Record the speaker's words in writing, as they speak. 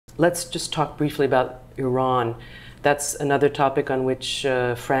let's just talk briefly about Iran. That's another topic on which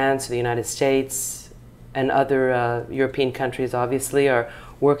France, the United States, and other European countries obviously are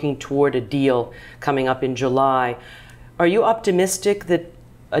working toward a deal coming up in July. Are you optimistic that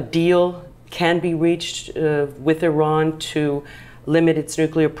a deal can be reached with Iran to limit its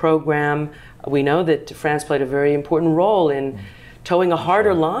nuclear program? We know that France played a very important role in towing a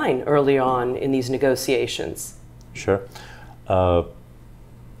harder line early on in these negotiations. Sure.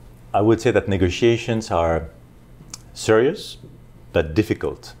 I would say that negotiations are serious, but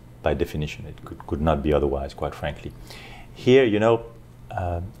difficult by definition. It could not be otherwise, quite frankly. Here, you know,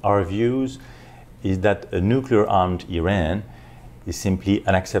 our views is that a nuclear-armed Iran is simply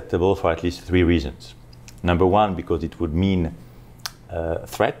unacceptable for at least 3 reasons. Number one, because it would mean a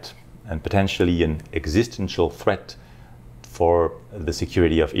threat, and potentially an existential threat for the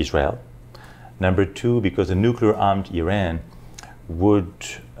security of Israel. Number two, because a nuclear-armed Iran would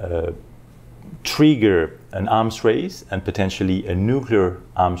trigger an arms race and potentially a nuclear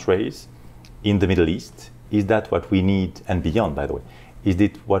arms race in the Middle East. Is that what we need, and beyond, by the way? Is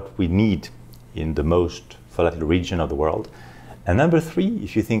it what we need in the most volatile region of the world? And number three,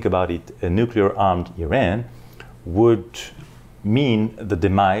 if you think about it, a nuclear-armed Iran would mean the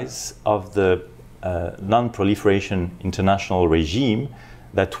demise of the non-proliferation international regime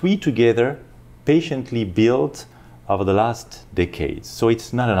that we together patiently built over the last decades. So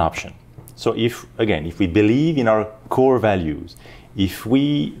it's not an option. So if we believe in our core values, if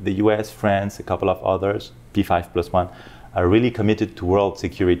we, the US, France, a couple of others, P5+1, are really committed to world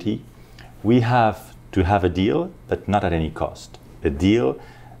security, we have to have a deal, but not at any cost. A deal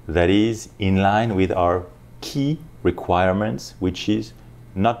that is in line with our key requirements, which is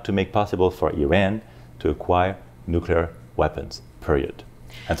not to make possible for Iran to acquire nuclear weapons, period.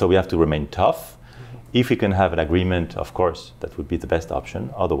 And so we have to remain tough. If we can have an agreement, of course, that would be the best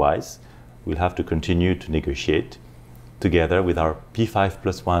option. Otherwise, we'll have to continue to negotiate together with our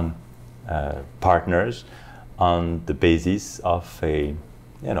P5+1 partners on the basis of a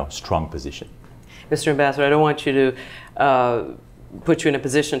strong position. Mr. Ambassador, I don't want you to put you in a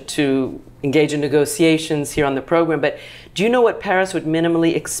position to engage in negotiations here on the program, but do you know what Paris would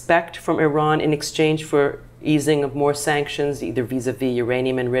minimally expect from Iran in exchange for easing of more sanctions, either vis-a-vis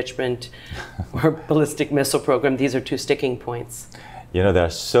uranium enrichment or ballistic missile program? These are 2 sticking points. You know, there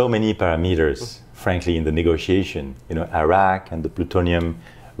are so many parameters, frankly, in the negotiation. You know, Iraq and the plutonium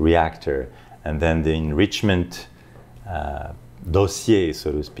reactor, and then the enrichment dossier,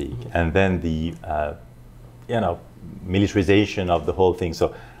 so to speak, and then the, militarization of the whole thing.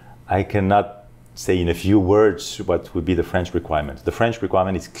 So I cannot say in a few words what would be the French requirement. The French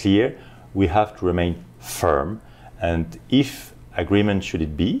requirement is clear. We have to remain firm. And if agreement should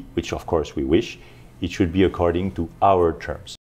it be, which of course we wish, it should be according to our terms.